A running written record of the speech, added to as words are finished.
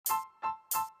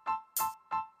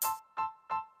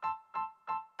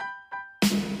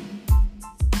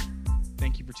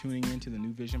for tuning in to the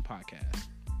New Vision podcast.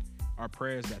 Our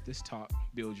prayer is that this talk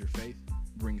builds your faith,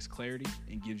 brings clarity,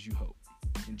 and gives you hope.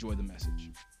 Enjoy the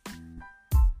message.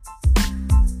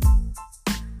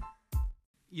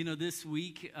 You know, this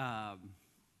week I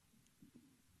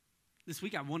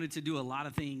wanted to do a lot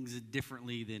of things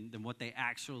differently than what they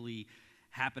actually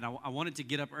happened. I wanted to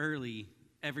get up early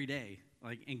every day,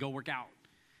 and go work out.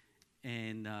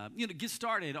 And, get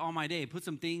started on my day, put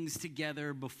some things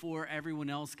together before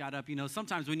everyone else got up. You know,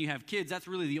 sometimes when you have kids, that's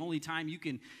really the only time you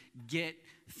can get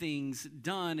things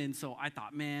done. And so I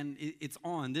thought, man, it's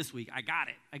on this week. I got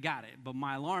it. But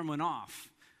my alarm went off.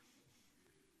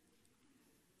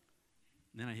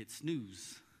 And then I hit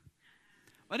snooze.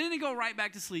 I didn't go right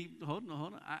back to sleep. Hold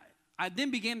on. I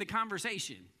then began the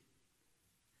conversation.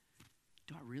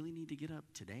 Do I really need to get up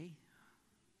today?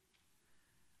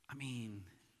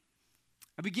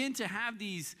 I began to have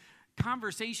these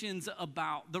conversations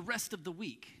about the rest of the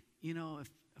week. You know,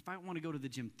 if I want to go to the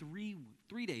gym three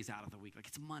days out of the week, like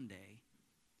it's Monday,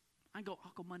 I'll go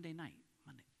Monday night.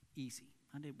 Monday, easy.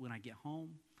 Monday when I get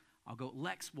home, I'll go.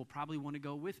 Lex will probably want to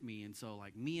go with me. And so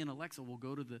me and Alexa will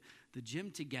go to the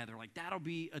gym together. That'll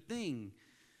be a thing.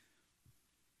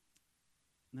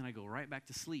 And then I go right back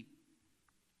to sleep,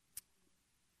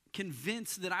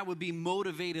 convinced that I would be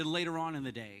motivated later on in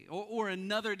the day or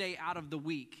another day out of the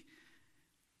week.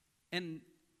 And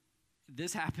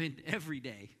this happened every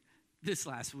day this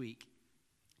last week.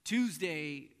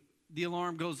 Tuesday, the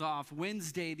alarm goes off.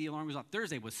 Wednesday, the alarm goes off.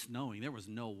 Thursday was snowing. There was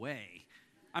no way.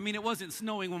 It wasn't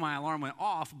snowing when my alarm went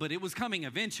off, but it was coming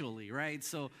eventually, right?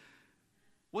 So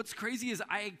what's crazy is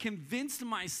I had convinced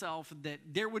myself that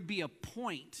there would be a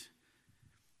point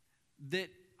that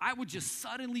I would just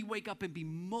suddenly wake up and be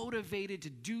motivated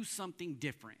to do something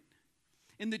different.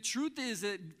 And the truth is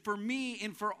that for me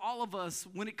and for all of us,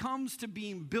 when it comes to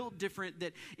being built different,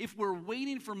 that if we're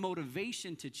waiting for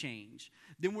motivation to change,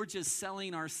 then we're just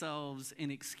selling ourselves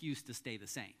an excuse to stay the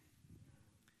same.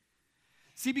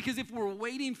 See, because if we're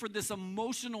waiting for this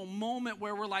emotional moment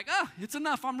where we're like, it's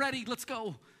enough, I'm ready, let's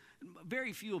go.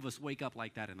 Very few of us wake up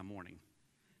like that in the morning.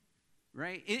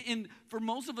 Right? And for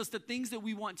most of us, the things that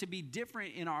we want to be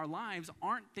different in our lives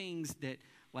aren't things that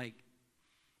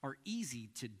are easy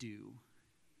to do.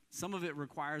 Some of it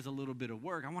requires a little bit of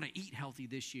work. I want to eat healthy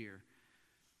this year.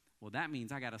 Well, that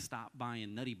means I got to stop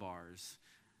buying nutty bars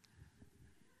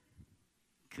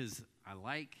because I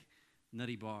like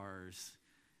nutty bars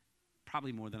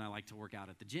probably more than I like to work out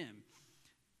at the gym.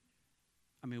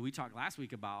 We talked last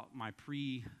week about my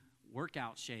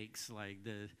pre-workout shakes,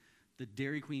 the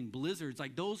Dairy Queen Blizzards.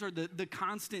 Those are the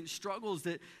constant struggles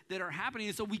that are happening.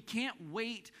 And so we can't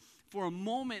wait for a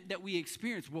moment that we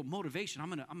experience. Well, motivation,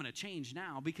 I'm gonna change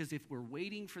now, because if we're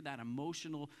waiting for that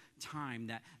emotional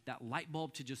time, that light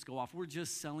bulb to just go off, we're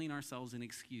just selling ourselves an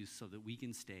excuse so that we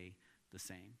can stay the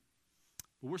same.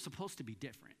 But we're supposed to be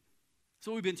different.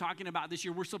 So we've been talking about this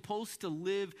year. We're supposed to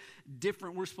live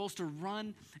different. We're supposed to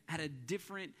run at a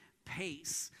different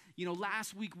pace. You know,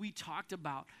 last week we talked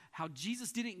about how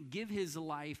Jesus didn't give his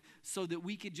life so that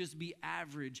we could just be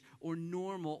average or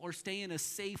normal or stay in a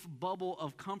safe bubble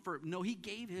of comfort. No, he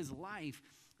gave his life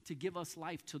to give us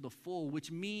life to the full,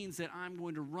 which means that I'm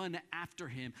going to run after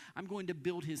him. I'm going to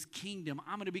build his kingdom.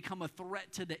 I'm going to become a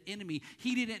threat to the enemy.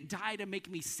 He didn't die to make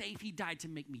me safe. He died to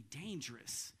make me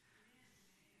dangerous.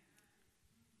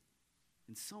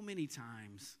 And so many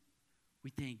times we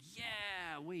think,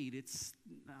 wait, it's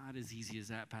not as easy as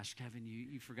that, Pastor Kevin.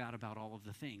 You forgot about all of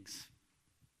the things.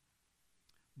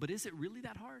 But is it really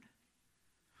that hard?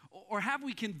 Or have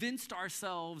we convinced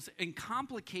ourselves and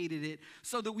complicated it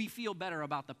so that we feel better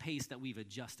about the pace that we've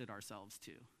adjusted ourselves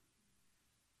to? You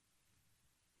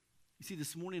see,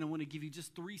 this morning I want to give you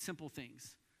just 3 simple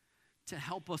things to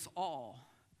help us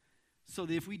all so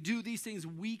that if we do these things,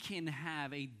 we can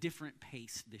have a different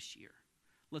pace this year.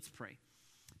 Let's pray.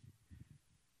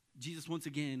 Jesus, once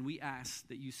again, we ask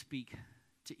that you speak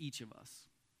to each of us.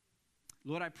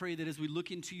 Lord, I pray that as we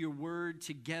look into your word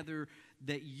together,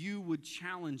 that you would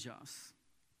challenge us.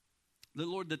 That,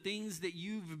 Lord, the things that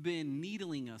you've been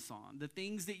needling us on, the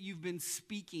things that you've been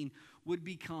speaking would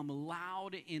become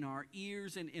loud in our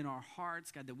ears and in our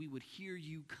hearts, God, that we would hear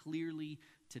you clearly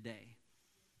today.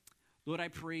 Lord, I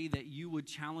pray that you would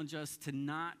challenge us to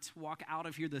not walk out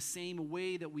of here the same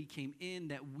way that we came in,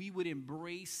 that we would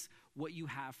embrace what you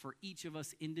have for each of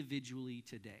us individually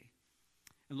today.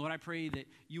 And Lord, I pray that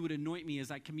you would anoint me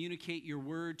as I communicate your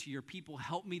word to your people.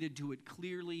 Help me to do it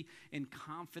clearly and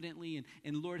confidently.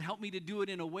 And Lord, help me to do it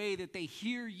in a way that they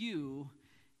hear you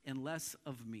and less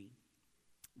of me.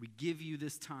 We give you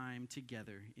this time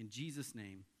together. In Jesus'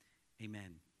 name,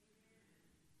 amen.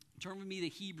 Turn with me to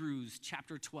Hebrews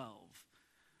chapter 12.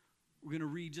 We're going to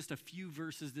read just a few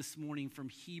verses this morning from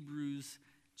Hebrews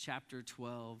chapter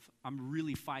 12. I'm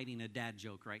really fighting a dad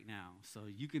joke right now, so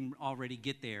you can already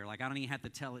get there. Like, I don't even have to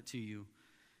tell it to you.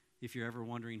 If you're ever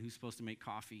wondering who's supposed to make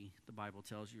coffee, the Bible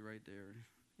tells you right there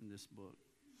in this book.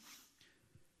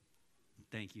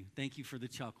 Thank you. Thank you for the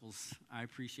chuckles. I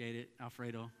appreciate it,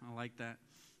 Alfredo. I like that.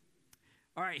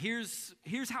 All right, here's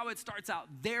how it starts out.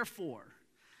 Therefore,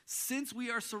 since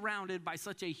we are surrounded by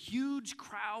such a huge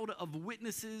crowd of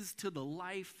witnesses to the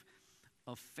life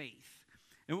of faith.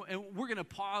 And we're going to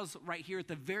pause right here at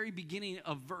the very beginning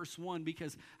of verse 1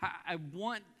 because I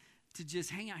want to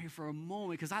just hang out here for a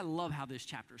moment because I love how this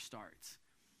chapter starts.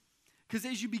 Because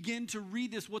as you begin to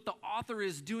read this, what the author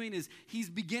is doing is he's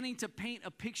beginning to paint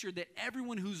a picture that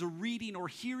everyone who's reading or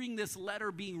hearing this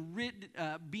letter being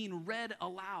read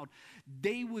aloud,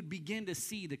 they would begin to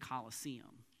see the Colosseum.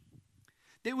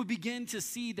 They would begin to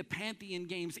see the Pantheon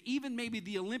Games, even maybe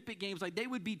the Olympic Games. Like, they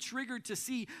would be triggered to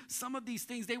see some of these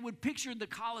things. They would picture the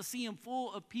Colosseum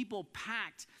full of people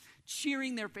packed,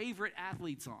 cheering their favorite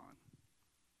athletes on.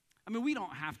 I mean, we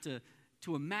don't have to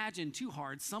imagine too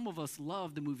hard. Some of us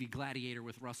love the movie Gladiator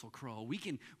with Russell Crowe. We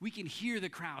can hear the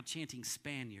crowd chanting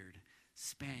Spaniard,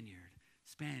 Spaniard,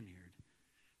 Spaniard.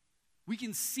 We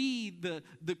can see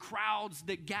the crowds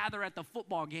that gather at the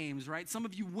football games, right? Some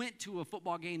of you went to a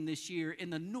football game this year,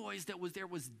 and the noise that was there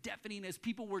was deafening as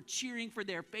people were cheering for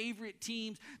their favorite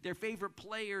teams, their favorite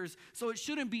players. So it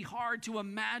shouldn't be hard to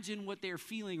imagine what they're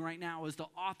feeling right now as the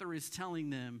author is telling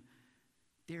them.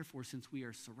 Therefore, since we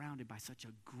are surrounded by such a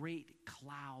great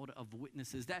cloud of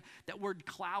witnesses, that word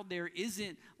cloud there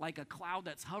isn't like a cloud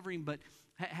that's hovering, but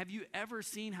have you ever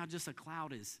seen how just a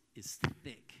cloud is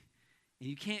thick? And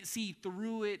you can't see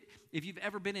through it. If you've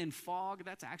ever been in fog,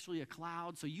 that's actually a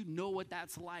cloud, so you know what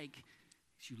that's like.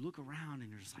 As you look around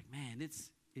and you're just like, man, it's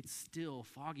still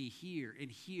foggy here and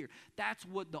here. That's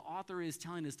what the author is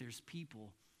telling us. There's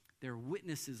people, there are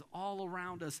witnesses all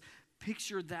around us.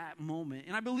 Picture that moment.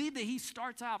 And I believe that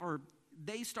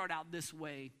they start out this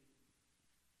way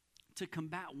to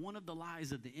combat one of the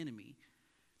lies of the enemy.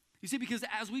 You see, because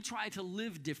as we try to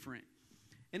live different,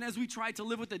 and as we try to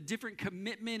live with a different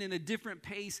commitment and a different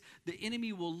pace, the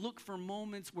enemy will look for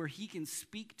moments where he can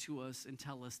speak to us and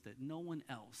tell us that no one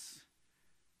else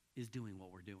is doing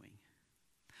what we're doing.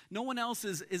 No one else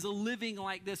is living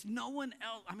like this. No one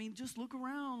else, I mean, just look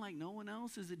around. Like, no one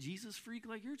else is a Jesus freak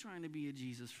like you're trying to be a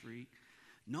Jesus freak.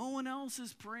 No one else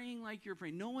is praying like you're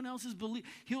praying. No one else is believing.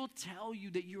 He'll tell you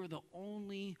that you're the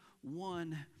only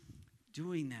one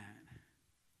doing that.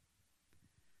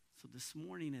 So this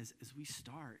morning, as we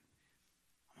start,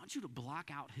 I want you to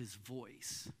block out his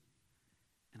voice,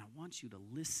 and I want you to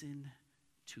listen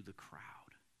to the crowd.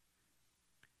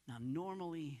 Now,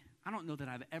 normally, I don't know that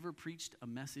I've ever preached a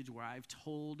message where I've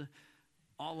told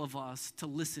all of us to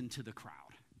listen to the crowd.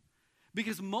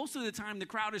 Because most of the time, the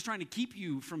crowd is trying to keep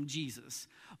you from Jesus.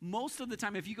 Most of the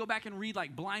time, if you go back and read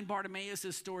like blind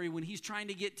Bartimaeus' story, when he's trying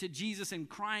to get to Jesus and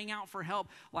crying out for help,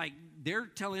 like they're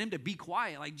telling him to be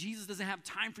quiet. Like, Jesus doesn't have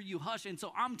time for you, hush. And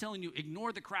so I'm telling you,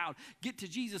 ignore the crowd, get to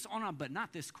Jesus on, but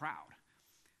not this crowd.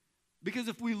 Because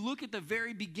if we look at the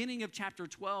very beginning of chapter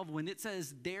 12, when it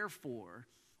says, therefore,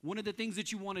 one of the things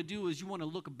that you want to do is you want to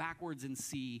look backwards and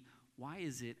see, why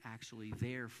is it actually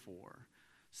therefore?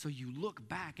 So you look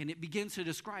back, and it begins to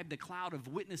describe the cloud of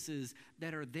witnesses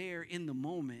that are there in the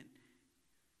moment.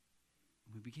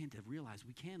 We begin to realize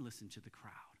we can listen to the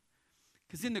crowd.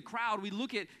 Because in the crowd, we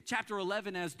look at chapter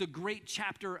 11 as the great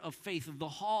chapter of faith, of the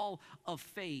hall of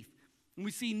faith. And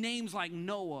we see names like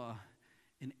Noah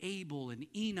and Abel and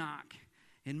Enoch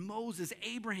and Moses,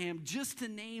 Abraham, just to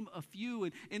name a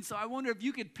few. And so I wonder if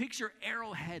you could picture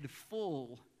Arrowhead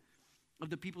full of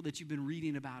the people that you've been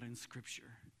reading about in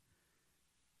Scripture.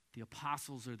 The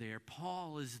apostles are there.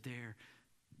 Paul is there.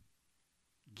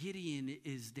 Gideon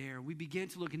is there. We begin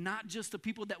to look not just the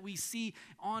people that we see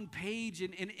on page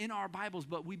and in our Bibles,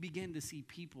 but we begin to see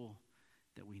people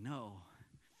that we know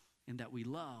and that we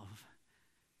love.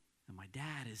 And my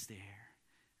dad is there.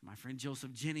 My friend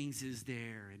Joseph Jennings is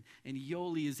there, and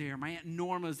Yoli is there. My Aunt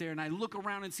Norma is there, and I look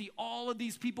around and see all of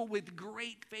these people with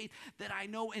great faith that I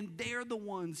know, and they're the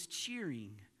ones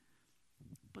cheering.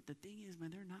 But the thing is,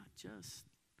 man, they're not just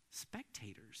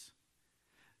spectators.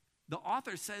 The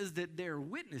author says that they're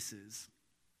witnesses.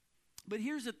 But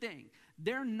here's the thing.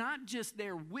 they're not just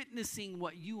there witnessing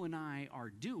what you and I are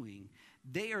doing.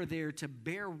 They are there to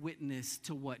bear witness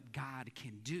to what God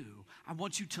can do. I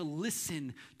want you to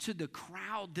listen to the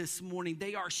crowd this morning.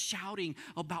 They are shouting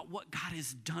about what God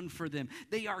has done for them.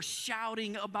 They are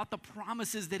shouting about the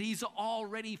promises that he's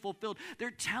already fulfilled. They're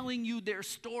telling you their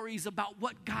stories about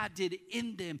what God did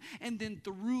in them and then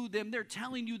through them. They're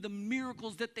telling you the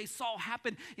miracles that they saw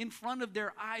happen in front of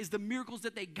their eyes, the miracles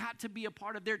that they got to be a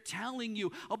part of. They're telling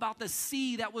you about the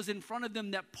sea that was in front of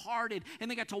them that parted and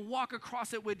they got to walk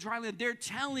across it with dry land. They're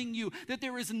telling you that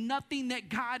there is nothing that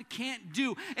God can't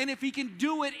do. And if he can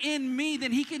do it in me,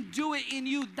 then he can do it in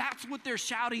you. That's what they're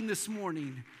shouting this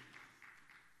morning.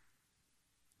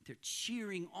 They're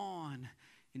cheering on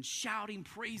and shouting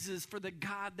praises for the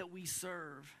God that we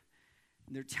serve.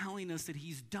 And they're telling us that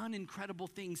he's done incredible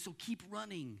things, so keep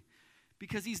running.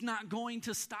 Because he's not going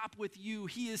to stop with you.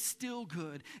 He is still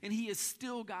good, and he is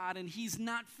still God, and he's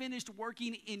not finished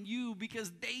working in you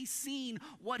because they've seen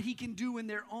what he can do in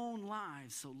their own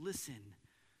lives. So listen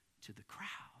to the crowd.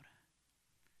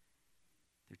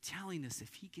 They're telling us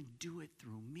if he can do it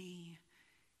through me,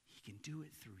 he can do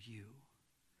it through you.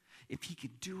 If he can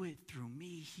do it through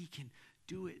me, he can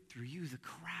do it through you. The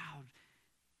crowd,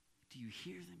 do you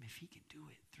hear them? If he can do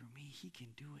it through me, he can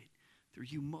do it through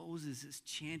you. Moses is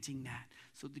chanting that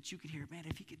so that you can hear, man,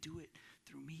 if he could do it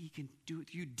through me, he can do it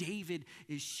through you. David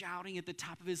is shouting at the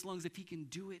top of his lungs, if he can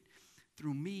do it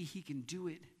through me, he can do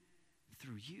it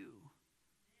through you.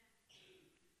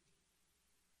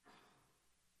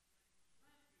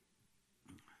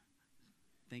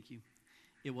 Thank you.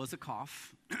 It was a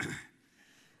cough.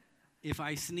 If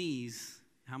I sneeze,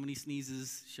 how many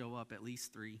sneezes show up? At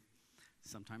least 3,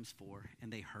 sometimes 4,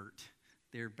 and they hurt.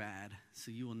 They're bad, so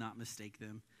you will not mistake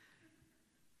them.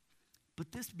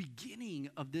 But this beginning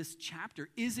of this chapter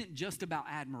isn't just about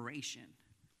admiration,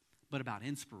 but about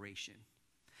inspiration.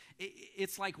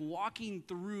 It's like walking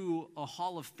through a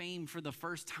hall of fame for the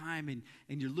first time,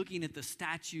 and you're looking at the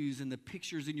statues and the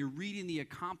pictures, and you're reading the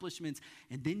accomplishments,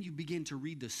 and then you begin to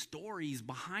read the stories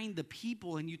behind the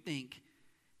people, and you think,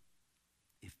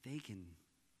 if they can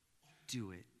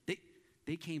do it.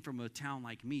 They came from a town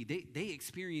like me. They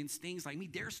experienced things like me.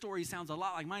 Their story sounds a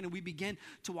lot like mine. And we begin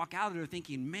to walk out of there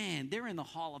thinking, man, they're in the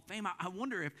Hall of Fame. I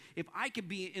wonder if I could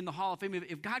be in the Hall of Fame.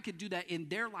 If God could do that in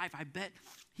their life, I bet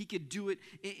he could do it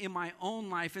in my own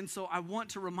life. And so I want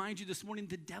to remind you this morning,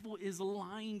 the devil is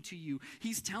lying to you.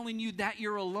 He's telling you that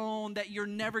you're alone, that you're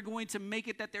never going to make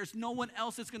it, that there's no one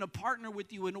else that's going to partner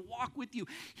with you and walk with you.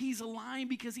 He's lying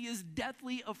because he is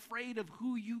deathly afraid of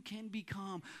who you can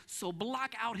become. So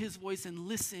block out his voice and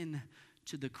listen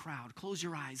to the crowd. Close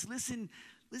your eyes. Listen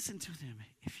to them.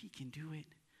 If he can do it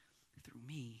through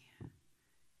me,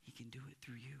 he can do it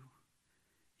through you.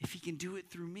 If he can do it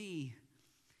through me,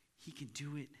 he can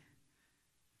do it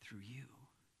through you.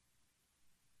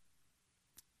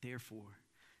 Therefore,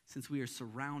 since we are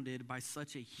surrounded by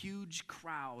such a huge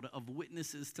crowd of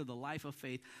witnesses to the life of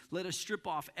faith, let us strip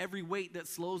off every weight that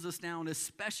slows us down,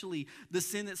 especially the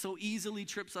sin that so easily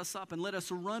trips us up, and let us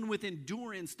run with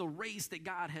endurance the race that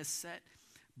God has set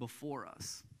before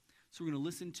us. So we're going to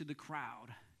listen to the crowd.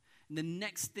 And the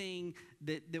next thing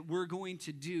that we're going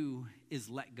to do is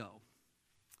let go.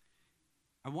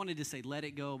 I wanted to say let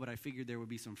it go, but I figured there would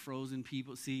be some Frozen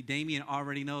people. See, Damien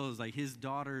already knows, like, his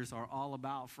daughters are all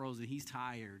about Frozen. He's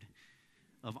tired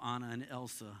of Anna and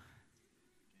Elsa.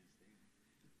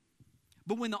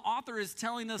 But when the author is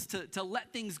telling us to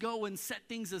let things go and set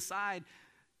things aside,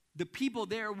 the people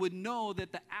there would know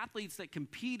that the athletes that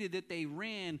competed, that they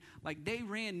ran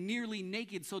nearly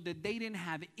naked so that they didn't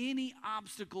have any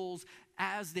obstacles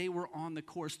as they were on the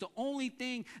course. The only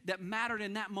thing that mattered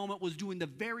in that moment was doing the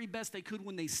very best they could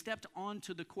when they stepped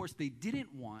onto the course. They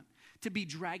didn't want to be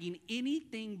dragging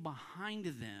anything behind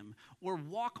them or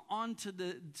walk onto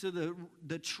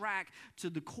the track, to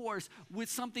the course, with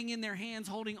something in their hands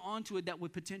holding onto it that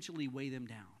would potentially weigh them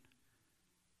down.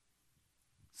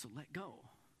 So let go.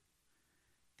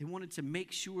 They wanted to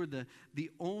make sure the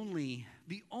only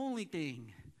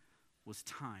thing was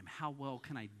time. How well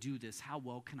can I do this? How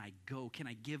well can I go? Can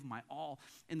I give my all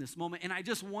in this moment? And I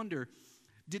just wonder,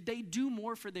 did they do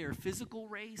more for their physical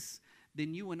race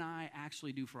than you and I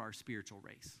actually do for our spiritual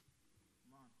race?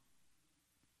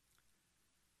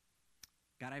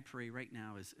 God, I pray right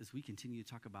now as we continue to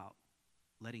talk about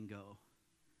letting go,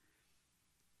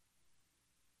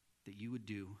 that you would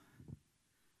do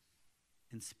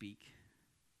and speak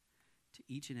to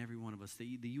each and every one of us, that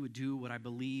you would do what I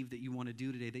believe that you want to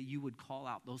do today, that you would call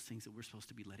out those things that we're supposed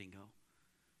to be letting go.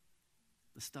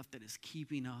 The stuff that is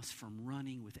keeping us from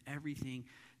running with everything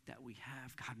that we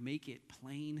have. God, make it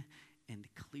plain and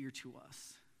clear to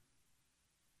us.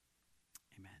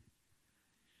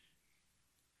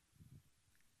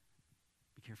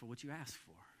 careful what you ask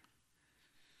for.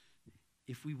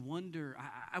 If we wonder,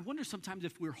 I wonder sometimes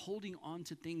if we're holding on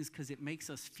to things because it makes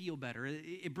us feel better.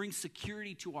 It brings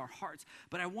security to our hearts.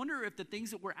 But I wonder if the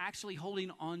things that we're actually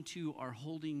holding on to are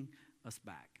holding us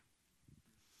back.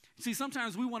 See,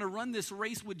 sometimes we want to run this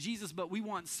race with Jesus, but we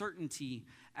want certainty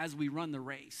as we run the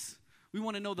race. We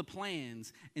want to know the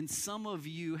plans. And some of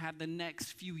you have the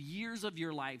next few years of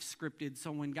your life scripted.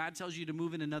 So when God tells you to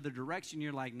move in another direction,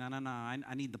 you're like, no,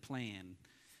 I need the plan.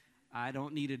 I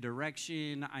don't need a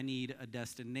direction. I need a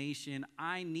destination.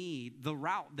 I need the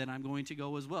route that I'm going to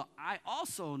go as well. I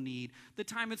also need the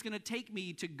time it's going to take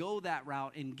me to go that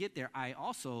route and get there. I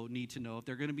also need to know if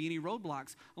there are going to be any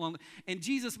roadblocks along. And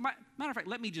Jesus, matter of fact,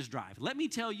 let me just drive. Let me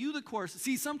tell you the course.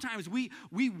 See, sometimes we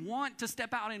want to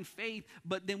step out in faith,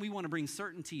 but then we want to bring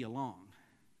certainty along.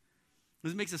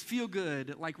 This makes us feel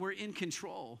good, like we're in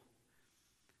control.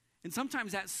 And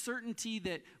sometimes that certainty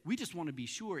that we just want to be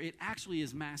sure, it actually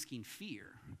is masking fear.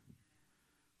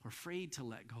 We're afraid to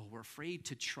let go. We're afraid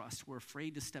to trust. We're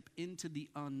afraid to step into the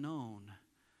unknown.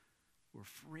 We're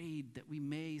afraid that we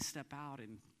may step out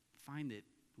and find that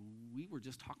we were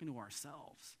just talking to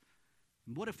ourselves.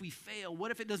 What if we fail?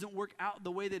 What if it doesn't work out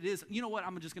the way that it is? You know what?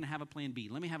 I'm just going to have a plan B.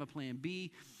 Let me have a plan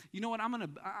B. You know what? I'm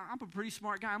a pretty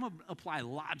smart guy. I'm going to apply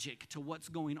logic to what's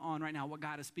going on right now, what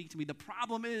God is speaking to me. The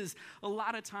problem is, a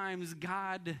lot of times,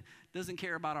 God doesn't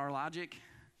care about our logic.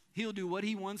 He'll do what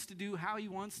he wants to do, how he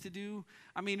wants to do.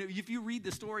 I mean, if you read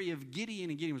the story of Gideon,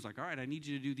 and Gideon was like, all right, I need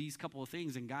you to do these couple of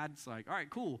things. And God's like, all right,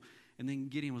 cool. And then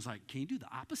Gideon was like, can you do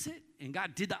the opposite? And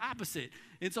God did the opposite.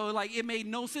 And so, it made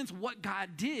no sense what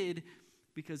God did,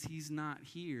 because he's not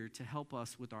here to help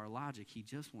us with our logic. He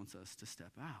just wants us to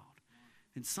step out.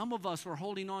 And some of us are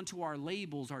holding on to our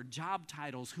labels, our job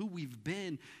titles, who we've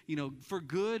been, for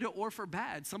good or for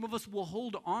bad. Some of us will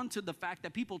hold on to the fact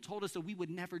that people told us that we would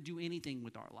never do anything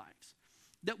with our lives,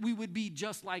 that we would be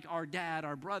just like our dad,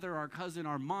 our brother, our cousin,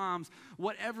 our moms,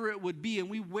 whatever it would be. And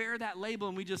we wear that label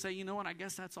and we just say, you know what, I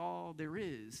guess that's all there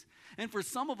is. And for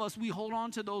some of us, we hold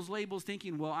on to those labels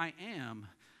thinking, well, I am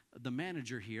the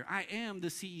manager here. I am the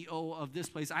CEO of this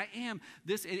place. I am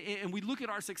this. And we look at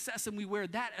our success and we wear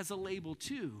that as a label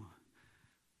too.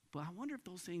 But I wonder if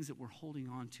those things that we're holding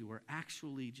on to are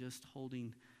actually just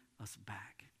holding us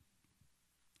back.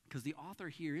 Because the author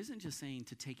here isn't just saying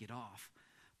to take it off,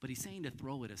 but he's saying to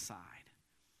throw it aside.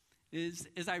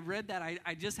 As I read that,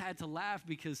 I just had to laugh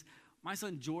because my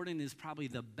son Jordan is probably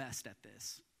the best at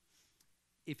this.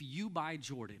 If you buy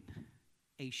Jordan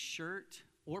a shirt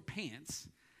or pants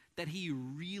that he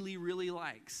really, really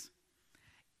likes,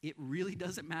 it really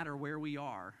doesn't matter where we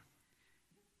are.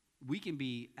 We can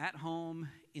be at home,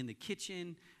 in the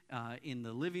kitchen, in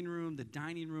the living room, the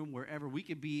dining room, wherever. We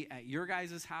could be at your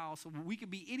guys' house. We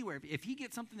could be anywhere. If he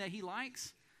gets something that he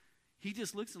likes, he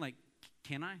just looks and like,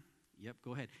 can I? Yep,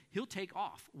 go ahead. He'll take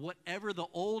off whatever the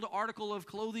old article of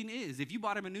clothing is. If you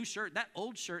bought him a new shirt, that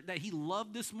old shirt that he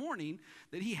loved this morning,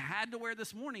 that he had to wear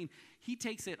this morning, he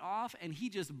takes it off and he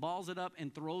just balls it up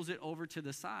and throws it over to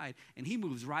the side. And he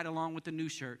moves right along with the new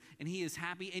shirt. And he is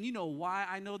happy. And you know why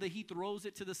I know that he throws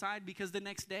it to the side? Because the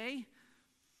next day,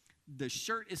 the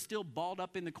shirt is still balled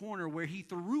up in the corner where he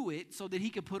threw it so that he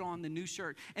could put on the new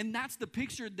shirt. And that's the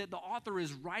picture that the author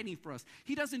is writing for us.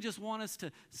 He doesn't just want us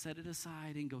to set it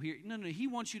aside and go here. No. He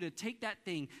wants you to take that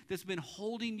thing that's been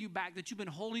holding you back, that you've been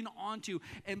holding on to,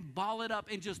 and ball it up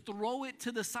and just throw it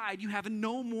to the side. You have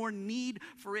no more need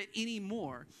for it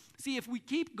anymore. See, if we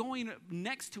keep going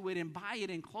next to it and by it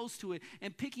and close to it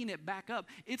and picking it back up,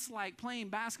 it's like playing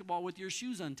basketball with your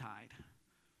shoes untied.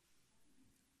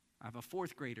 I have a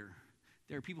fourth grader.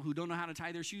 There are people who don't know how to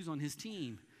tie their shoes on his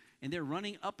team. And they're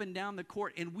running up and down the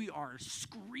court, and we are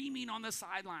screaming on the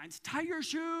sidelines, tie your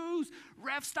shoes.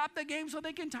 Ref, stop the game so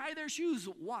they can tie their shoes.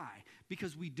 Why?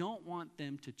 Because we don't want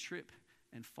them to trip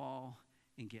and fall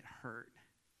and get hurt.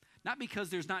 Not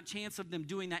because there's not chance of them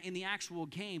doing that in the actual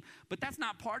game, but that's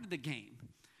not part of the game.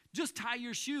 Just tie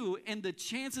your shoe, and the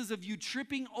chances of you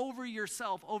tripping over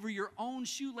yourself, over your own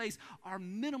shoelace, are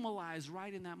minimalized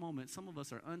right in that moment. Some of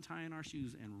us are untying our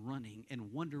shoes and running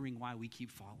and wondering why we keep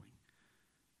falling.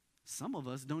 Some of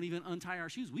us don't even untie our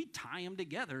shoes. We tie them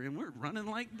together, and we're running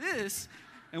like this,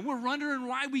 and we're wondering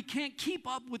why we can't keep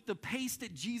up with the pace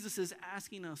that Jesus is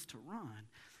asking us to run.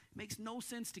 It makes no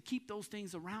sense to keep those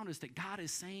things around us that God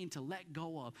is saying to let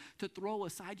go of, to throw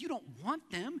aside. You don't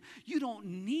want them. You don't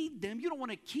need them. You don't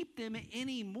want to keep them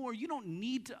anymore. You don't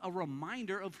need a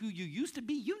reminder of who you used to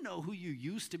be. You know who you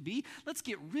used to be. Let's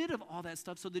get rid of all that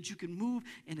stuff so that you can move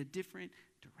in a different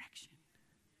direction.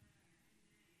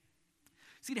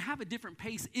 See, to have a different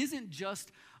pace isn't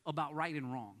just about right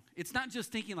and wrong. It's not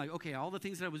just thinking like, okay, all the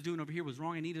things that I was doing over here was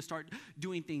wrong. I need to start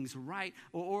doing things right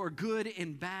or good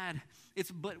and bad.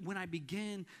 But when I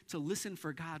begin to listen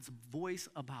for God's voice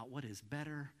about what is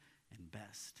better and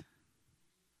best.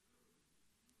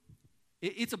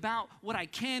 It's about what I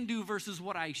can do versus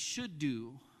what I should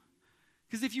do.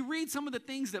 Because if you read some of the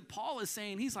things that Paul is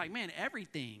saying, he's like, man,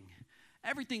 everything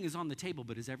is on the table,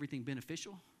 but is everything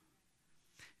beneficial?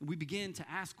 And we begin to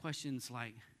ask questions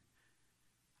like,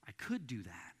 I could do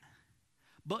that.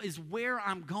 But is where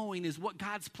I'm going, is what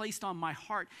God's placed on my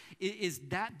heart, is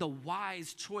that the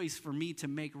wise choice for me to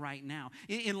make right now?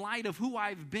 In light of who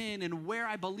I've been and where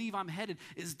I believe I'm headed,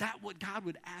 is that what God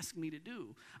would ask me to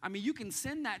do? I mean, you can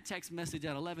send that text message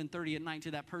at 11:30 at night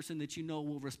to that person that you know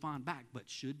will respond back, but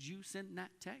should you send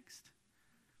that text?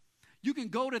 You can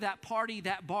go to that party,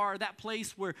 that bar, that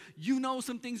place where you know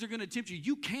some things are going to tempt you.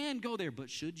 You can go there, but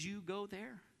should you go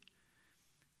there?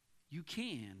 You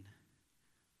can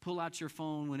pull out your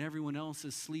phone when everyone else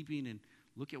is sleeping and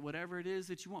look at whatever it is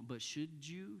that you want, but should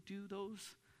you do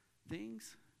those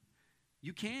things?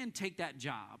 You can take that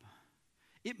job.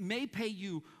 It may pay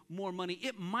you more money.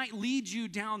 It might lead you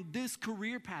down this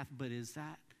career path, but is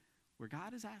that where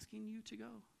God is asking you to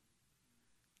go?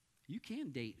 You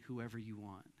can date whoever you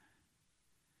want.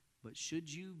 But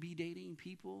should you be dating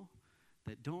people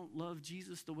that don't love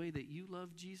Jesus the way that you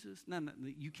love Jesus? No,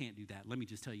 you can't do that. Let me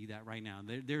just tell you that right now.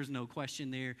 There's no question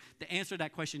there. The answer to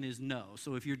that question is no.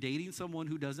 So if you're dating someone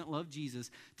who doesn't love Jesus,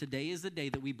 today is the day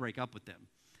that we break up with them.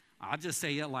 I'll just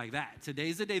say it like that.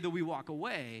 Today's the day that we walk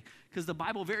away, because the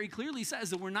Bible very clearly says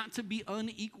that we're not to be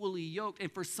unequally yoked.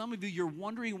 And for some of you, you're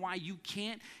wondering why you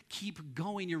can't keep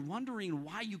going. You're wondering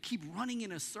why you keep running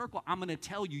in a circle. I'm going to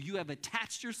tell you, you have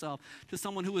attached yourself to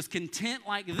someone who is content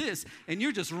like this, and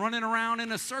you're just running around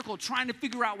in a circle trying to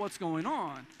figure out what's going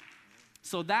on.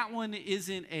 So that one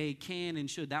isn't a can and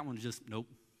should. That one's just nope.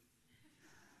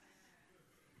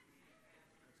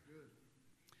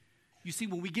 You see,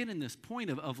 when we get in this point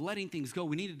of letting things go,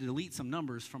 we need to delete some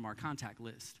numbers from our contact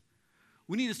list.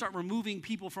 We need to start removing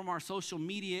people from our social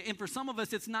media. And for some of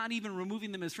us, it's not even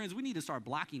removing them as friends. We need to start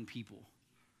blocking people.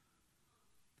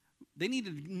 They need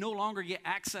to no longer get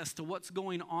access to what's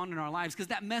going on in our lives, because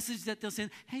that message that they'll send,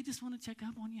 hey, just want to check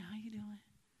up on you. How you doing?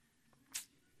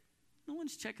 No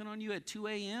one's checking on you at 2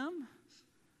 a.m.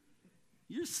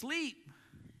 You're asleep.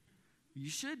 You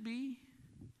should be.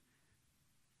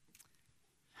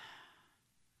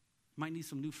 You might need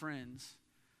some new friends,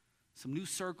 some new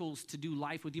circles to do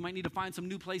life with. You might need to find some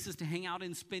new places to hang out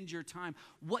and spend your time.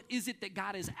 What is it that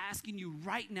God is asking you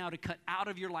right now to cut out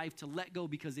of your life, to let go,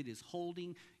 because it is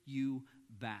holding you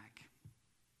back?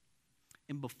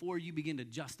 And before you begin to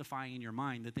justify in your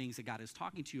mind the things that God is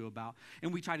talking to you about,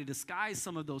 and we try to disguise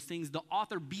some of those things, the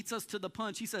author beats us to the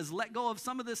punch. He says, let go of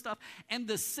some of this stuff and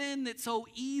the sin that so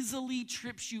easily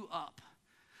trips you up.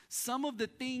 Some of the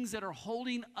things that are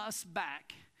holding us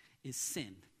back is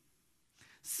sin.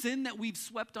 Sin that we've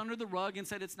swept under the rug and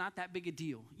said it's not that big a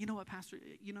deal. You know what, Pastor?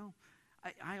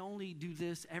 I only do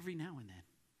this every now and then.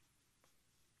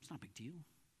 It's not a big deal.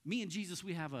 Me and Jesus,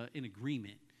 we have an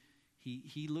agreement.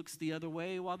 He looks the other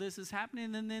way while this is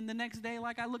happening, and then the next day,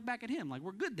 like, I look back at him, like,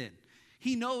 we're good then.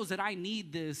 He knows that I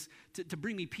need this to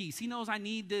bring me peace. He knows I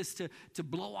need this to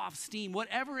blow off steam,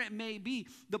 whatever it may be.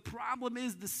 The problem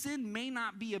is the sin may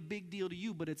not be a big deal to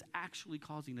you, but it's actually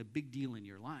causing a big deal in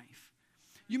your life.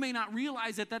 You may not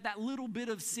realize that little bit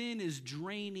of sin is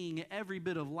draining every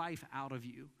bit of life out of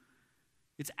you.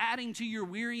 It's adding to your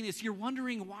weariness. You're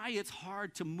wondering why it's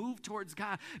hard to move towards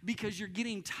God, because you're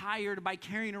getting tired by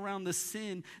carrying around the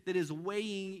sin that is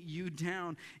weighing you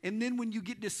down. And then when you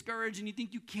get discouraged and you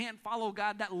think you can't follow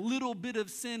God, that little bit of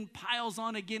sin piles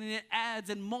on again, and it adds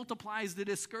and multiplies the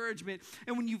discouragement.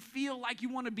 And when you feel like you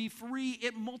want to be free,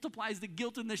 it multiplies the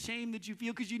guilt and the shame that you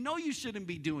feel, because you know you shouldn't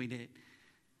be doing it.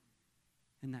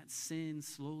 And that sin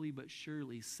slowly but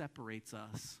surely separates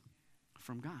us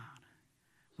from God.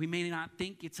 We may not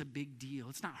think it's a big deal.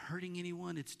 It's not hurting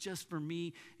anyone. It's just for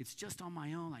me. It's just on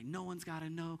my own. Like, no one's got to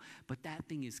know. But that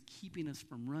thing is keeping us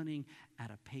from running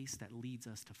at a pace that leads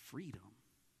us to freedom.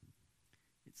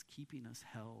 It's keeping us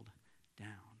held down.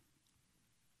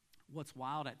 What's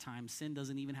wild at times, sin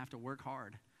doesn't even have to work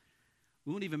hard.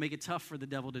 We won't even make it tough for the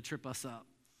devil to trip us up,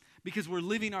 because we're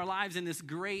living our lives in this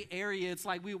gray area. It's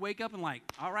like we wake up and like,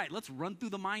 all right, let's run through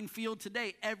the minefield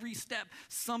today. Every step,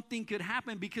 something could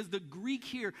happen, because the Greek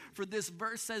here for this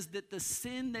verse says that the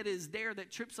sin that is there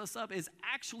that trips us up is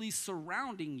actually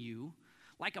surrounding you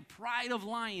like a pride of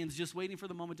lions just waiting for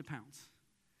the moment to pounce.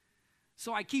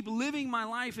 So I keep living my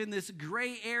life in this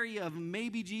gray area of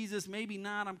maybe Jesus, maybe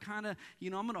not. I'm kind of,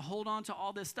 I'm going to hold on to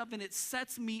all this stuff. And it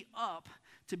sets me up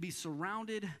to be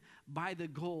surrounded by the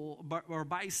goal, or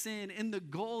by sin. And the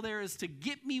goal there is to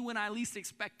get me when I least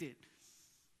expect it.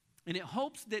 And it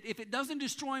hopes that if it doesn't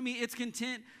destroy me, it's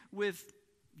content with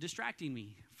distracting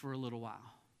me for a little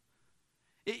while.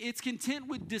 It's content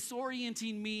with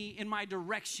disorienting me in my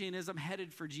direction as I'm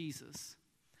headed for Jesus.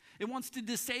 It wants to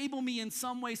disable me in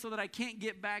some way so that I can't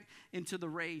get back into the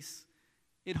race.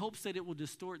 It hopes that it will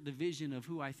distort the vision of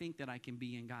who I think that I can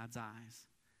be in God's eyes.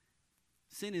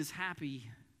 Sin is happy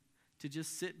to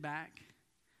just sit back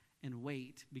and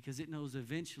wait because it knows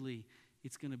eventually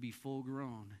it's going to be full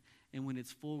grown. And when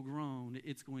it's full grown,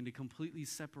 it's going to completely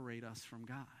separate us from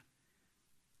God.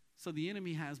 So the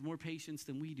enemy has more patience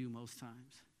than we do most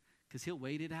times because he'll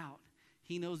wait it out.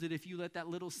 He knows that if you let that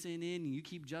little sin in and you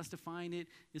keep justifying it,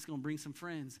 it's going to bring some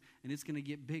friends and it's going to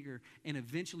get bigger. And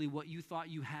eventually what you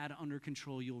thought you had under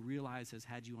control, you'll realize has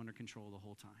had you under control the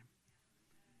whole time.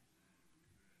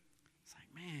 It's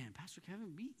like, man, Pastor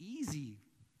Kevin, be easy.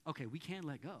 Okay, we can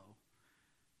let go.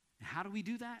 And how do we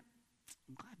do that?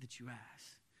 I'm glad that you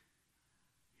asked.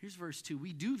 Here's verse 2.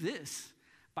 We do this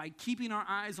by keeping our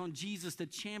eyes on Jesus, the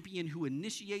champion who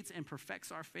initiates and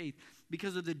perfects our faith.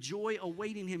 Because of the joy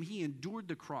awaiting him, he endured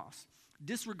the cross,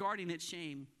 disregarding its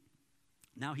shame.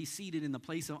 Now he's seated in the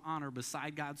place of honor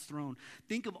beside God's throne.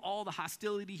 Think of all the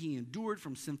hostility he endured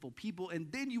from sinful people, and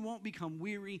then you won't become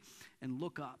weary and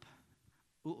look up.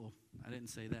 Uh-oh, I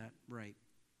didn't say that right.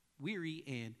 Weary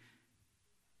and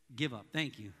give up.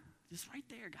 Thank you. Just right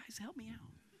there, guys, help me out.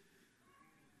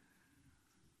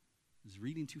 I was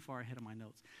reading too far ahead of my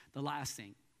notes. The last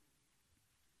thing.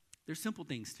 There's simple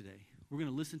things today. We're going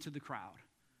to listen to the crowd.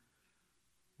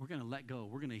 We're going to let go.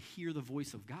 We're going to hear the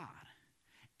voice of God.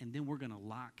 And then we're going to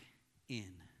lock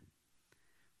in.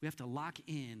 We have to lock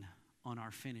in on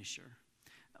our finisher.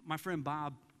 My friend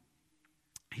Bob,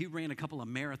 he ran a couple of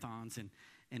marathons.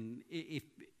 And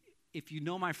if you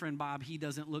know my friend Bob, he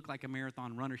doesn't look like a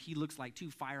marathon runner. He looks like two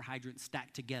fire hydrants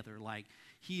stacked together. Like,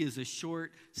 he is a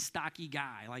short, stocky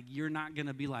guy. Like, you're not going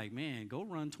to be like, man, go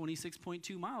run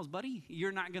 26.2 miles, buddy.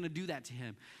 You're not going to do that to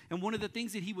him. And one of the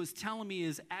things that he was telling me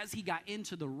is as he got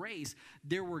into the race,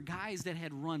 there were guys that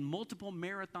had run multiple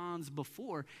marathons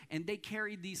before, and they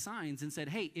carried these signs and said,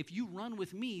 hey, if you run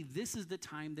with me, this is the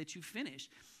time that you finish.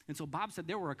 And so Bob said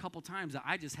there were a couple times that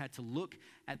I just had to look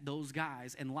at those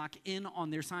guys and lock in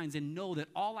on their signs and know that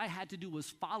all I had to do was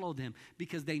follow them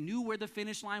because they knew where the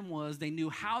finish line was. They knew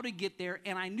how to get there.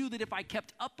 And I knew that if I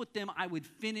kept up with them, I would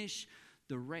finish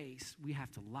the race. We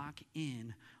have to lock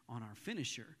in on our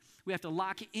finisher. We have to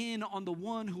lock in on the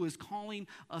one who is calling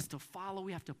us to follow.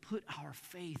 We have to put our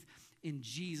faith in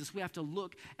Jesus. We have to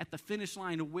look at the finish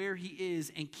line of where he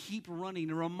is and keep running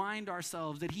and remind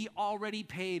ourselves that he already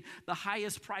paid the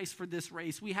highest price for this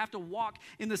race. We have to walk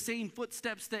in the same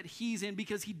footsteps that he's in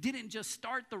because he didn't just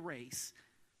start the race.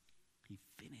 He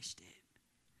finished it.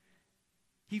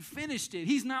 He finished it.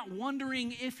 He's not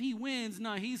wondering if he wins.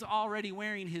 No, he's already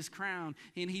wearing his crown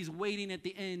and he's waiting at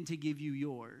the end to give you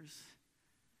yours,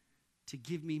 to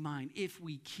give me mine if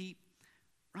we keep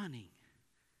running.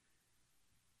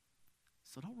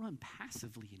 So don't run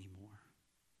passively anymore.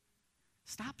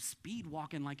 Stop speed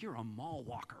walking like you're a mall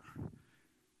walker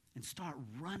and start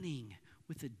running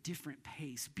with a different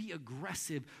pace. Be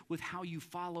aggressive with how you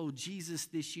follow Jesus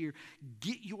this year.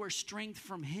 Get your strength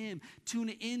from him. Tune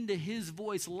into his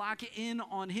voice. Lock in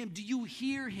on him. Do you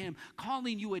hear him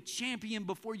calling you a champion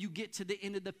before you get to the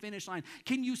end of the finish line?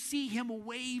 Can you see him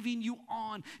waving you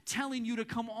on, telling you to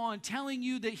come on, telling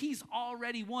you that he's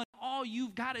already won? All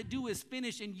you've got to do is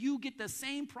finish and you get the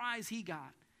same prize he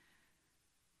got.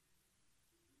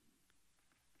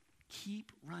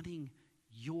 Keep running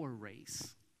your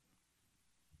race.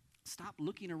 Stop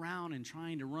looking around and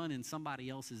trying to run in somebody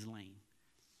else's lane.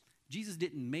 Jesus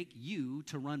didn't make you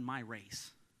to run my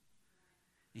race.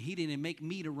 And he didn't make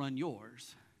me to run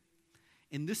yours.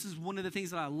 And this is one of the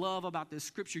things that I love about this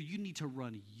scripture. You need to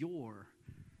run your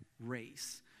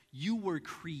race. You were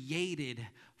created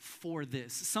for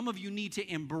this. Some of you need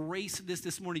to embrace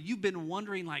this morning. You've been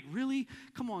wondering, like, really?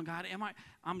 Come on, God,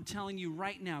 I'm telling you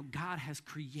right now, God has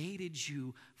created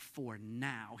you for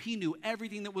now. He knew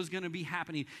everything that was going to be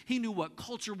happening. He knew what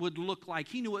culture would look like.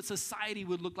 He knew what society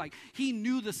would look like. He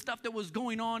knew the stuff that was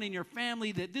going on in your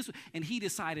family, and he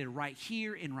decided right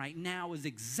here and right now is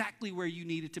exactly where you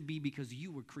needed to be because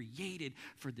you were created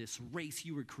for this race.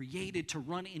 You were created to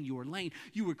run in your lane.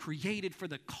 You were created for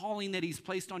the calling that he's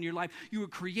placed on your life. You were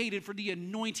created created, for the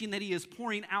anointing that he is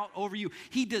pouring out over you.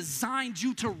 He designed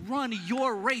you to run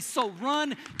your race. So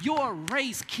run your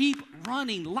race. Keep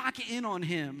running. Lock in on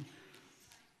him.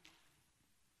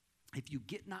 If you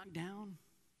get knocked down,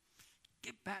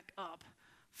 get back up.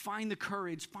 Find the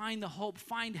courage, find the hope,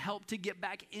 find help to get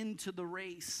back into the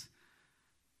race.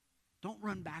 Don't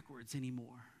run backwards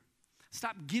anymore.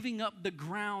 Stop giving up the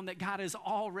ground that God has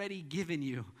already given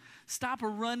you. Stop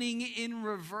running in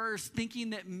reverse,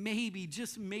 thinking that maybe,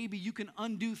 just maybe, you can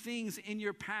undo things in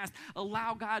your past.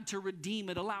 Allow God to redeem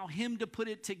it. Allow him to put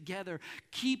it together.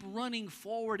 Keep running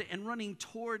forward and running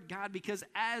toward God, because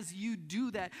as you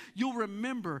do that, you'll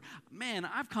remember, man,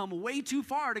 I've come way too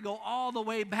far to go all the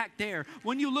way back there.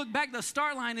 When you look back, the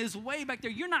start line is way back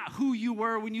there. You're not who you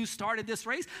were when you started this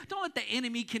race. Don't let the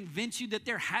enemy convince you that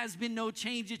there has been no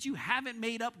change, that you haven't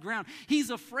made up ground. He's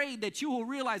afraid that you will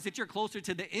realize that you're closer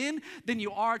to the end than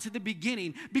you are to the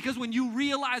beginning. Because when you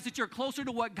realize that you're closer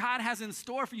to what God has in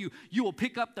store for you, you will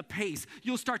pick up the pace.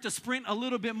 You'll start to sprint a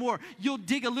little bit more. You'll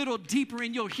dig a little deeper,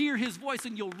 and you'll hear his voice,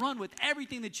 and you'll run with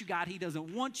everything that you got. He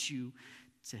doesn't want you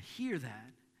to hear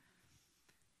that.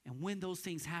 And when those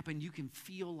things happen, you can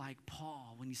feel like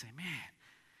Paul when you say, man,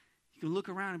 you can look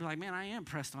around and be like, man, I am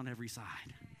pressed on every side.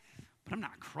 But I'm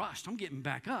not crushed. I'm getting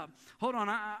back up. Hold on,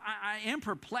 I am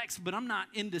perplexed, but I'm not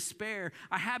in despair.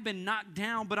 I have been knocked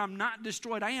down, but I'm not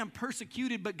destroyed. I am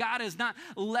persecuted, but God has not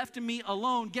left me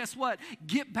alone. Guess what?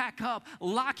 Get back up.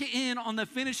 Lock it in on the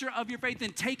finisher of your faith,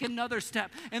 and take another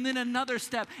step, and then another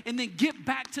step, and then get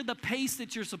back to the pace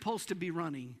that you're supposed to be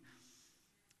running.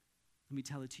 Let me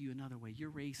tell it to you another way.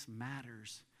 Your race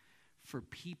matters for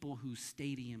people whose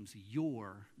stadiums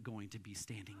you're going to be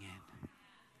standing in.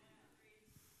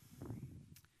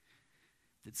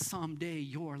 That someday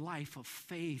your life of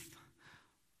faith,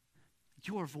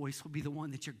 your voice will be the one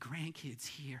that your grandkids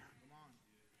hear.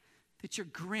 That your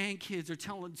grandkids are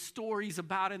telling stories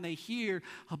about, and they hear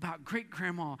about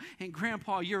great-grandma and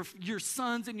grandpa. Your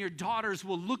sons and your daughters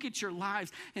will look at your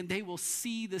lives, and they will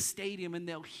see the stadium, and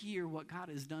they'll hear what God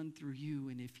has done through you.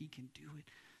 And if he can do it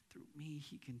through me,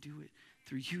 he can do it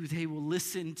through you. They will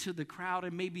listen to the crowd,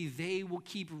 and maybe they will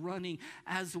keep running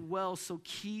as well. So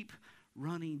keep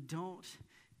running. Don't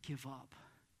give up.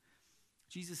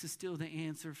 Jesus is still the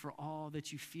answer for all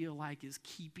that you feel like is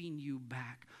keeping you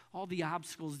back. All the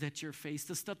obstacles that you're faced,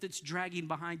 the stuff that's dragging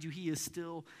behind you, he is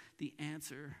still the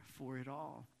answer for it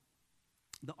all.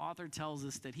 The author tells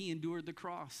us that he endured the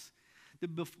cross.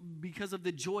 Because of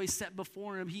the joy set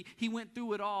before him, he went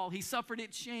through it all. He suffered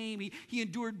its shame. He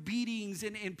endured beatings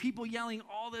and people yelling,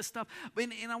 all this stuff.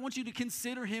 And I want you to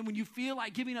consider him when you feel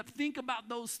like giving up. Think about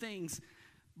those things,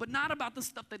 but not about the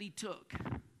stuff that he took.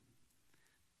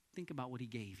 Think about what he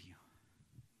gave you.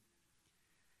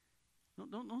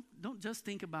 Don't just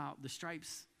think about the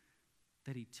stripes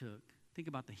that he took. Think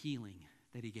about the healing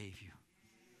that he gave you.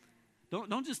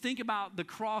 Don't just think about the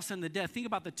cross and the death. Think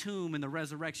about the tomb and the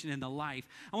resurrection and the life.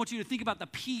 I want you to think about the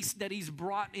peace that he's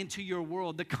brought into your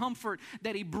world, the comfort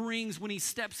that he brings when he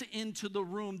steps into the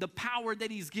room, the power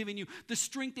that he's given you, the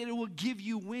strength that it will give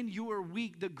you when you are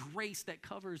weak, the grace that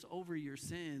covers over your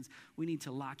sins. We need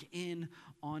to lock in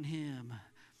on him.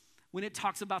 When it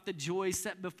talks about the joy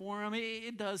set before him,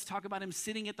 it does talk about him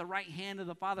sitting at the right hand of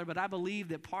the Father. But I believe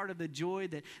that part of the joy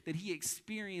that he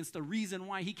experienced, the reason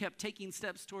why he kept taking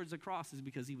steps towards the cross, is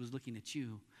because he was looking at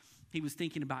you. He was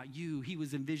thinking about you. He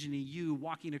was envisioning you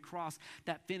walking across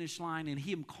that finish line, and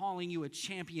him calling you a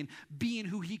champion, being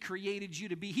who he created you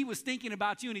to be. He was thinking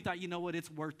about you, and he thought, you know what, it's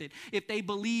worth it. If they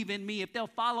believe in me, if they'll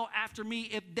follow after me,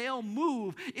 if they'll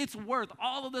move, it's worth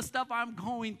all of the stuff I'm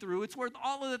going through. It's worth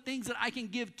all of the things that I can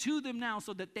give to them now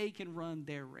so that they can run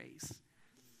their race.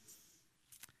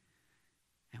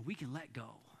 And we can let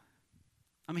go.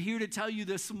 I'm here to tell you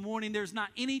this morning, there's not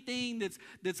anything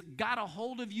that's got a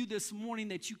hold of you this morning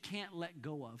that you can't let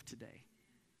go of today.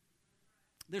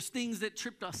 There's things that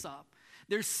tripped us up.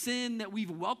 There's sin that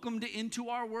we've welcomed into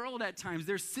our world at times.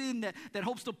 There's sin that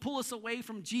hopes to pull us away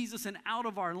from Jesus and out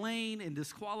of our lane and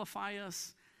disqualify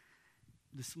us.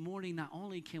 This morning, not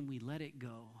only can we let it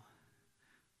go,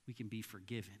 we can be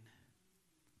forgiven.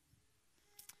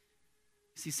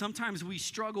 See, sometimes we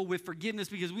struggle with forgiveness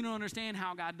because we don't understand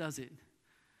how God does it.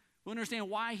 We understand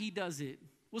why he does it.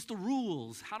 What's the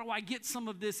rules? How do I get some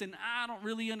of this? And I don't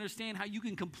really understand how you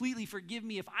can completely forgive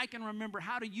me if I can remember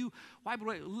how do you. Why?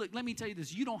 Look, let me tell you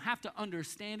this. You don't have to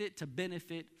understand it to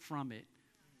benefit from it.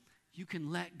 You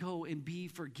can let go and be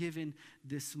forgiven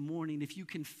this morning. If you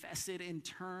confess it and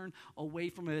turn away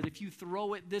from it, if you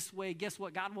throw it this way, guess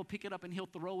what? God will pick it up and he'll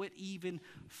throw it even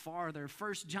farther.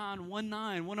 1 John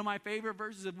 1:9, one of my favorite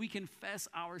verses. If we confess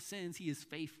our sins, he is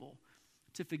faithful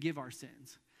to forgive our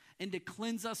sins and to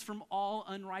cleanse us from all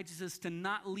unrighteousness, to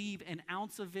not leave an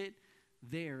ounce of it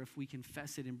there if we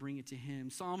confess it and bring it to him.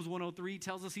 Psalms 103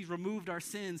 tells us he's removed our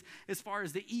sins as far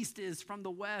as the east is from the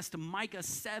west. Micah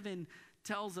 7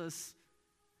 tells us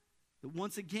that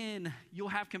once again, you'll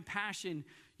have compassion.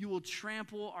 You will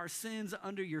trample our sins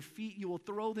under your feet. You will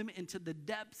throw them into the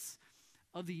depths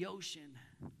of the ocean.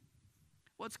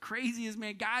 What's crazy is,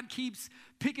 man, God keeps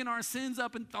picking our sins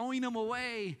up and throwing them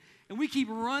away, and we keep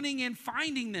running and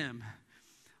finding them.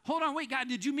 Hold on, wait, God,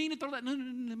 did you mean to throw that? No,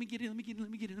 let me get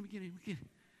it.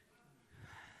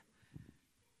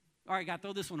 All right, God,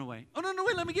 throw this one away. Oh, no,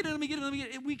 wait, let me get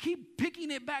it. We keep picking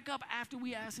it back up after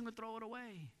we ask him to throw it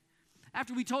away.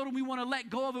 After we told him we want to let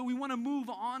go of it, we want to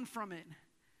move on from it.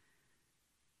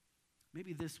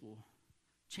 Maybe this will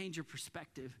change your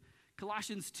perspective.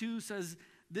 Colossians 2 says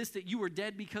this, that you were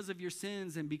dead because of your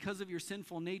sins and because of your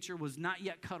sinful nature was not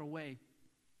yet cut away.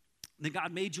 Then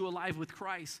God made you alive with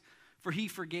Christ, for he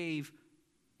forgave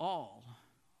all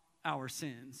our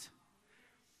sins.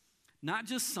 Not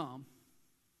just some,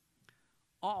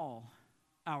 all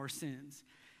our sins.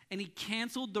 And he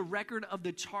canceled the record of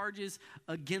the charges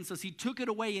against us. He took it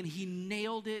away and he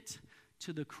nailed it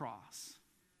to the cross.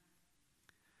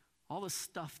 All the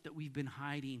stuff that we've been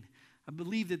hiding, I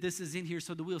believe that this is in here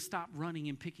so that we'll stop running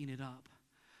and picking it up.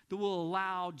 That we'll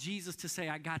allow Jesus to say,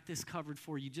 I got this covered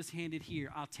for you. Just hand it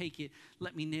here. I'll take it.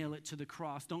 Let me nail it to the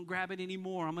cross. Don't grab it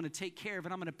anymore. I'm going to take care of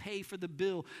it. I'm going to pay for the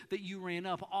bill that you ran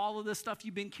up. All of the stuff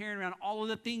you've been carrying around, all of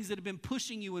the things that have been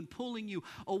pushing you and pulling you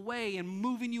away and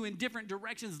moving you in different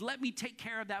directions, let me take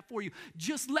care of that for you.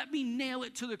 Just let me nail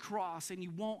it to the cross and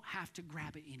you won't have to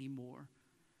grab it anymore.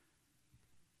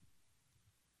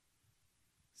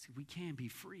 See, we can be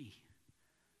free.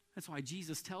 That's why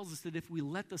Jesus tells us that if we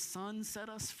let the Son set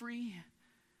us free,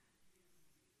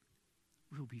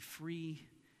 we'll be free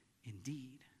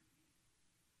indeed.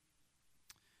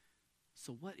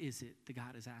 So what is it that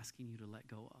God is asking you to let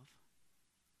go of?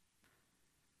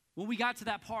 When we got to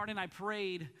that part and I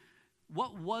prayed,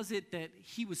 what was it that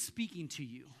he was speaking to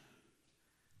you?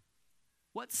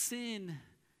 What sin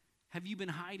have you been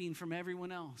hiding from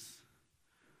everyone else?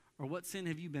 Or what sin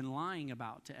have you been lying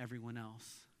about to everyone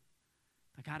else?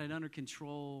 I got it under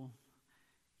control.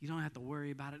 You don't have to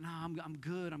worry about it. No, I'm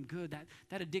good.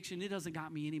 That addiction, it doesn't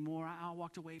got me anymore. I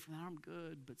walked away from that. I'm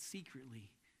good. But secretly,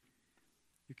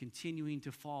 you're continuing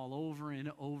to fall over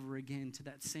and over again to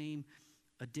that same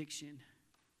addiction.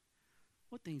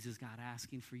 What things is God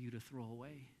asking for you to throw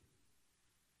away?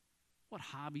 What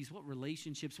hobbies, what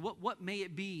relationships, what may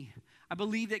it be? I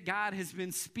believe that God has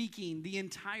been speaking the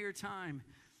entire time.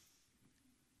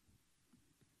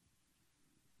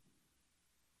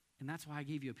 And that's why I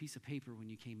gave you a piece of paper when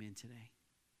you came in today.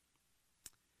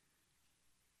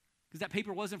 Because that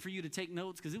paper wasn't for you to take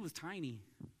notes because it was tiny.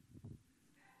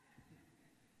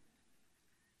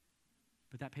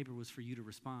 But that paper was for you to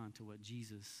respond to what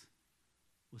Jesus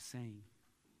was saying.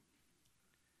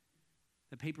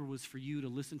 That paper was for you to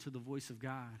listen to the voice of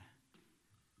God.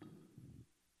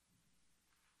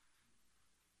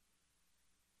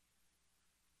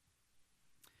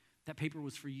 That paper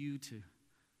was for you to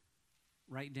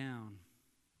write down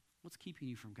what's keeping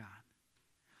you from God.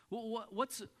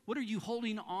 What are you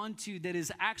holding on to that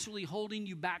is actually holding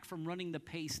you back from running the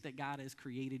pace that God has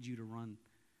created you to run?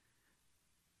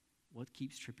 What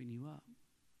keeps tripping you up?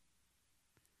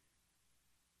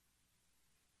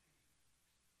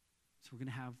 So we're going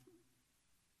to have,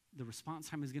 the response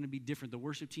time is going to be different. The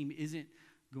worship team isn't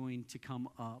going to come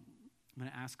up. I'm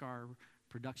going to ask our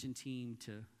production team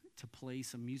to play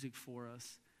some music for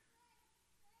us.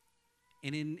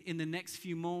 And in the next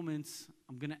few moments,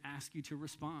 I'm going to ask you to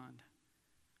respond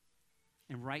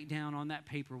and write down on that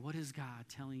paper, what is God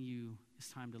telling you it's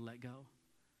time to let go?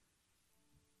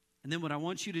 And then what I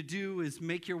want you to do is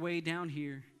make your way down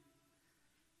here.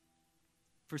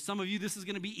 For some of you, this is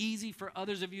going to be easy. For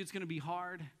others of you, it's going to be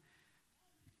hard.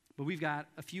 But we've got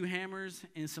a few hammers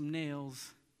and some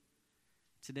nails.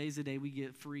 Today's the day we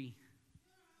get free.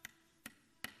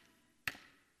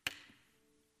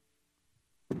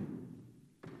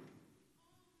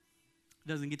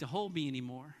 Doesn't get to hold me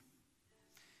anymore.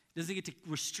 Doesn't get to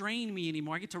restrain me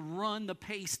anymore. I get to run the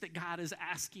pace that God is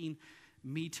asking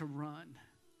me to run.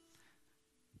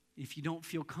 If you don't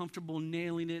feel comfortable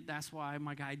nailing it, that's why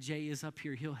my guy Jay is up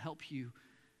here. He'll help you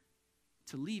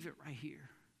to leave it right here.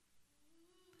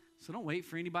 So don't wait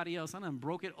for anybody else. I done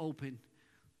broke it open.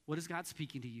 What is God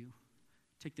speaking to you?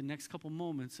 Take the next couple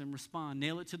moments and respond.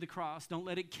 Nail it to the cross. Don't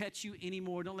let it catch you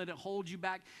anymore. Don't let it hold you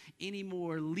back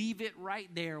anymore. Leave it right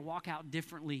there. Walk out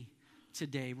differently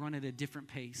today. Run at a different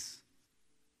pace.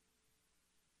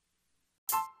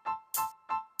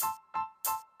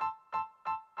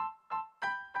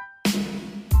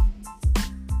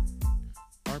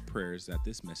 prayers that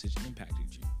this message impacted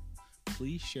you.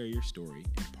 Please share your story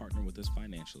and partner with us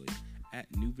financially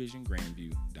at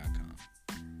newvisiongrandview.com.